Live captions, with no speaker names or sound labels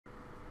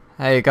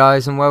Hey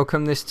guys and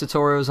welcome. This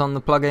tutorial is on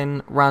the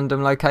plugin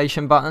random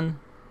location button.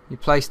 You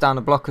place down a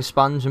block of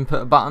sponge and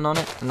put a button on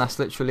it, and that's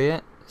literally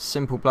it.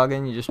 Simple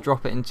plugin. You just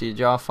drop it into your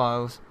jar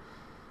files,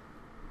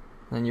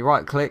 then you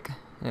right click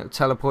and it will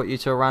teleport you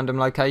to a random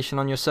location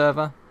on your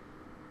server.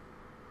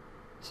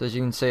 So as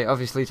you can see, it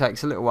obviously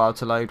takes a little while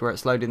to load where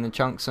it's loading the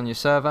chunks on your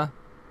server.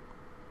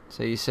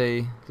 So you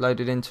see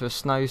loaded into a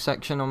snow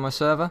section on my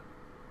server.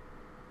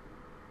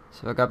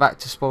 So if I go back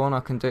to spawn,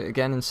 I can do it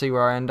again and see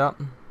where I end up.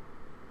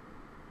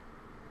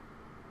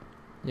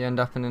 You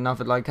end up in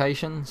another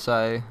location,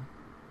 so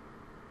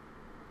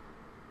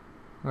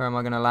where am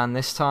I going to land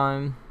this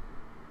time?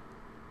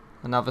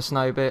 Another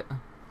snow bit,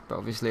 but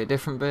obviously a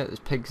different bit. There's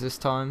pigs this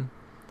time.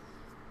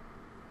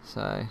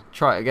 So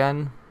try it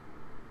again.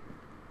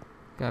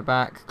 Go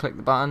back, click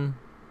the button.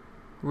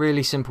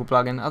 Really simple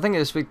plugin. I think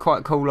it's been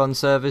quite cool on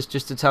servers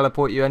just to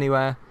teleport you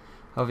anywhere.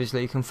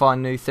 Obviously you can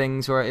find new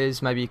things where it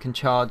is. Maybe you can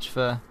charge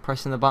for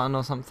pressing the button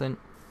or something.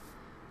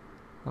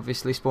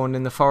 Obviously spawned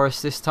in the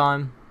forest this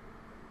time.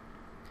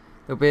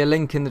 There'll be a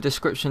link in the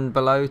description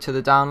below to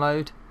the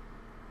download.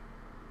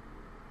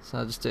 So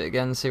I'll just do it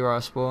again, see where I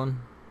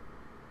spawn.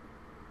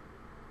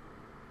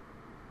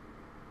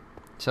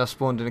 So I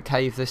spawned in a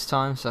cave this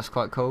time, so that's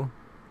quite cool.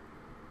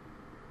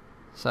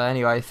 So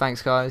anyway,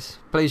 thanks guys.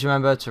 Please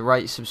remember to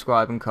rate,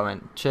 subscribe and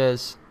comment.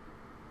 Cheers.